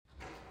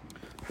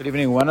Good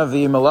evening. One of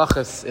the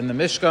malachas in the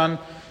Mishkan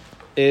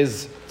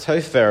is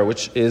tofer,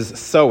 which is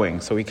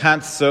sewing. So we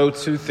can't sew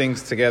two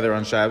things together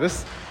on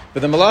Shabbos.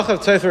 But the malacha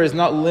of tofer is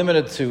not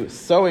limited to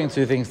sewing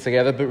two things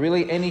together, but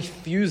really any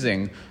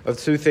fusing of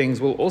two things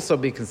will also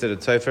be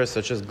considered tofer,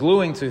 such as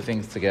gluing two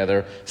things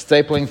together,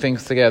 stapling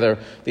things together.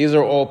 These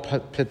are all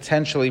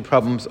potentially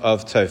problems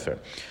of tofer.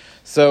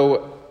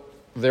 So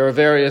there are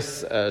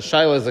various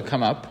shilas that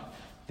come up.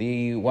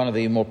 One of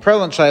the more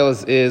prevalent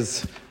shilas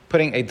is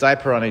putting a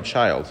diaper on a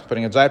child,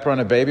 putting a diaper on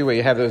a baby where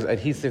you have those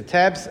adhesive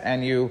tabs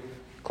and you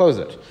close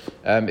it.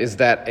 Is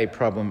that a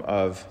problem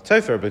of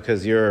tofer?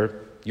 Because you're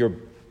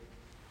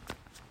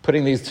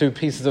putting these two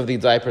pieces of the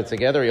diaper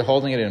together, you're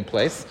holding it in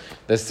place.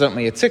 There's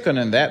certainly a tikkun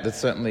in that.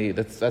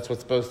 That's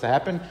what's supposed to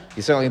happen.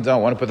 You certainly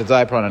don't want to put the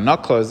diaper on and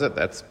not close it.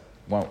 That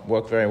won't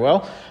work very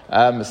well.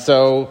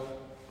 So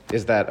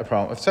is that a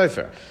problem of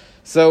tofer?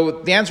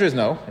 So the answer is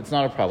no, it's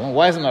not a problem.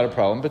 Why is it not a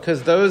problem?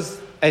 Because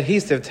those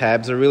adhesive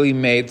tabs are really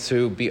made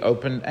to be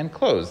opened and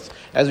closed.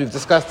 As we've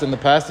discussed in the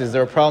past, is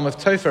there a problem of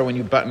tofer when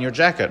you button your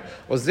jacket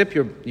or zip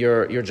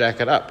your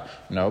jacket up?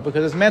 No,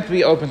 because it's meant to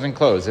be opened and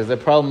closed. Is there a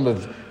problem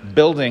with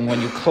building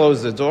when you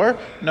close the door?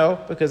 No,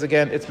 because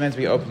again, it's meant to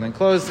be opened and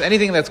closed.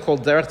 Anything that's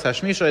called derech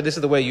tashmisha, this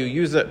is the way you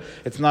use it.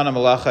 It's not a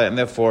malacha, and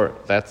therefore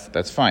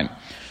that's fine.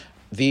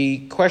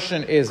 The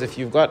question is, if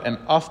you've got an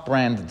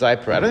off-brand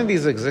diaper, I don't think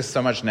these exist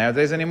so much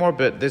nowadays anymore,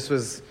 but this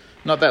was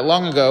not that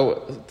long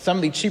ago. Some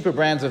of the cheaper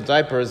brands of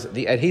diapers,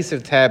 the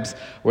adhesive tabs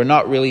were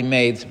not really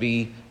made to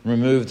be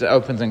removed,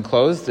 opened, and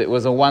closed. It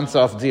was a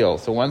once-off deal.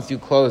 So once you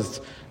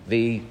closed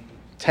the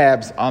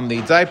tabs on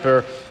the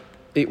diaper,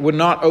 it would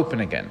not open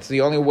again. So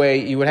the only way,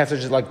 you would have to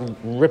just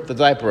rip the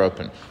diaper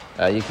open.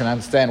 You can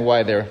understand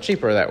why they're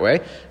cheaper that way.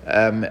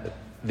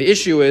 The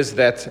issue is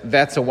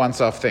that's a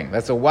once-off thing.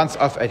 That's a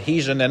once-off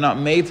adhesion. They're not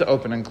made to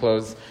open and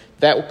close.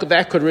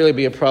 That could really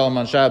be a problem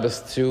on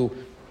Shabbos to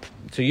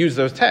use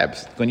those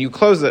tabs. When you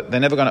close it,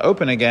 they're never going to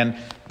open again.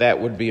 That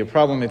would be a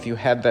problem if you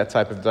had that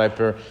type of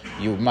diaper.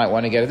 You might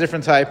want to get a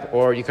different type,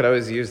 or you could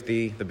always use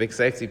the big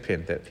safety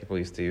pin that people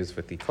used to use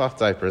with the cloth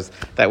diapers.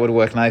 That would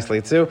work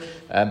nicely too.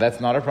 That's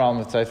not a problem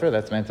with diaper.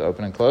 That's meant to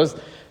open and close.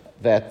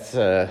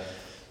 That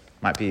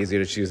might be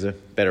easier to choose a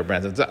better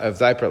brand of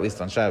diaper, at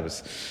least on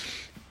Shabbos.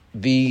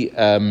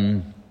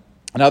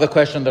 Another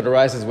question that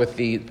arises with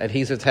the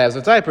adhesive tabs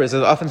of diapers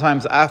is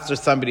oftentimes after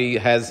somebody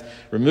has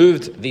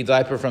removed the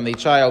diaper from the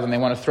child and they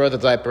want to throw the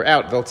diaper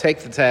out, they'll take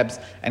the tabs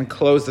and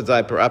close the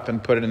diaper up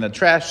and put it in the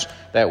trash.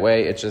 That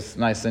way it's just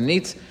nice and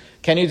neat.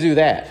 Can you do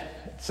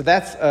that? So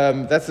that's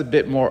a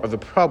bit more of a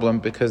problem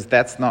because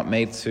that's not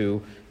made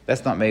to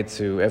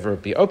ever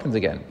be opened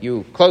again.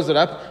 You close it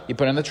up, you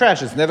put it in the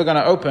trash. It's never going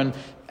to open.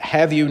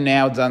 Have you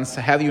now done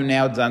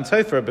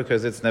tofer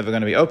because it's never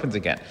going to be opened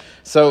again?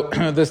 So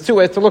there's two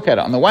ways to look at it.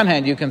 On the one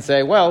hand, you can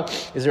say, well,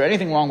 is there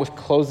anything wrong with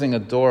closing a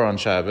door on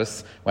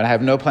Shabbos when I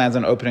have no plans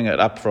on opening it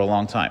up for a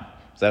long time?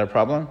 Is that a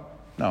problem?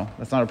 No,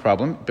 that's not a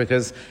problem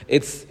because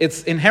it's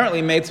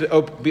inherently made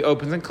to be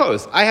opened and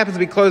closed. I happen to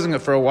be closing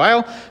it for a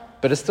while,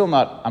 but it's still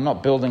not, I'm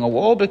not building a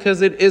wall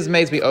because it is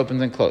made to be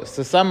opened and closed.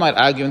 So some might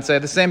argue and say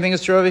the same thing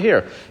is true over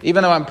here.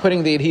 Even though I'm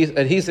putting the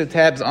adhesive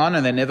tabs on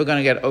and they're never going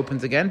to get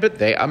opened again, but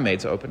they are made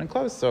to open and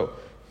close. So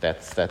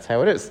that's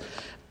how it is.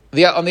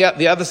 The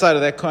other side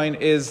of that coin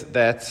is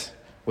that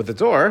with the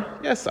door,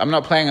 yes, I'm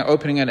not planning on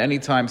opening it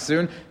anytime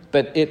soon,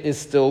 but it is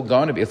still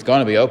going to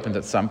be opened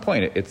at some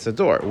point. It's a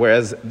door.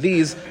 Whereas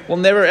these will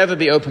never ever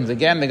be opened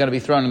again. They're going to be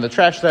thrown in the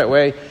trash that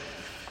way.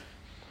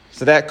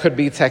 So that could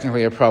be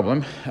technically a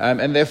problem,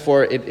 and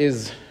therefore it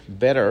is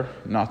better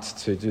not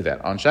to do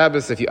that. On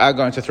Shabbos, if you are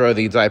going to throw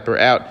the diaper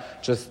out,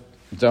 just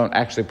don't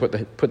actually put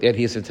the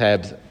adhesive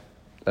tabs,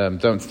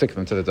 don't stick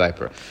them to the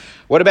diaper.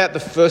 What about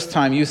the first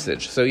time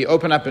usage? So you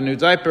open up a new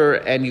diaper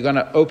and you're going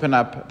to open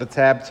up the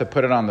tab to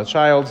put it on the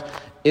child.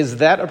 Is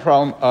that a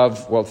problem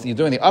of, well, you're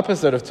doing the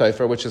opposite of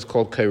tofer, which is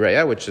called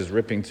koreya, which is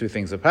ripping two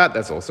things apart.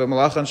 That's also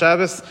malach on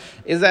Shabbos.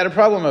 Is that a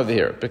problem over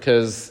here?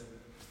 Because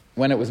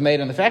when it was made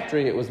in the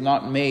factory, it was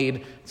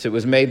made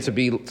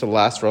to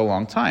last for a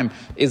long time.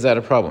 Is that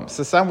a problem?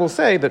 So some will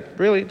say that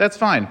really that's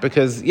fine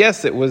because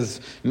yes, it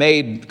was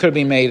made, could have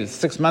been made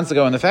 6 months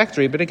ago in the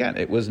factory, but again,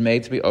 it was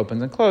made to be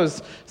opened and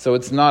closed. So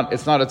it's not a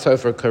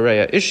tofer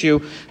koreya issue,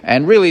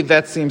 and really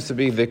that seems to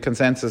be the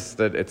consensus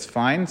that it's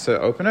fine to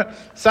open it.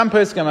 Some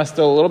poskim are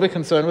still a little bit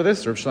concerned with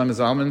this. Rav Shlomo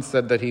Zalman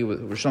said that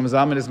Rav Shlomo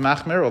Zalman is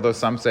machmir, although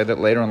some say that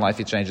later in life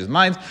he changed his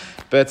mind.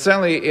 But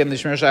certainly in the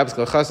Shmir Shabbos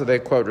Kol Chassid, they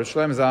quote Rav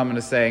Shlomo Zalman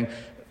as saying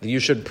you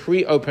should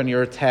pre-open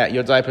your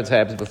diaper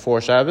tabs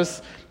before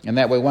Shabbos, and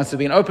that way once they've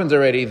been opened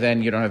already,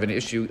 then you don't have any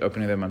issue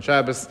opening them on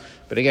Shabbos.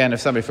 But again, if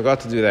somebody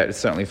forgot to do that, it's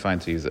certainly fine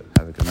to use it.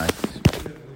 Have a good night.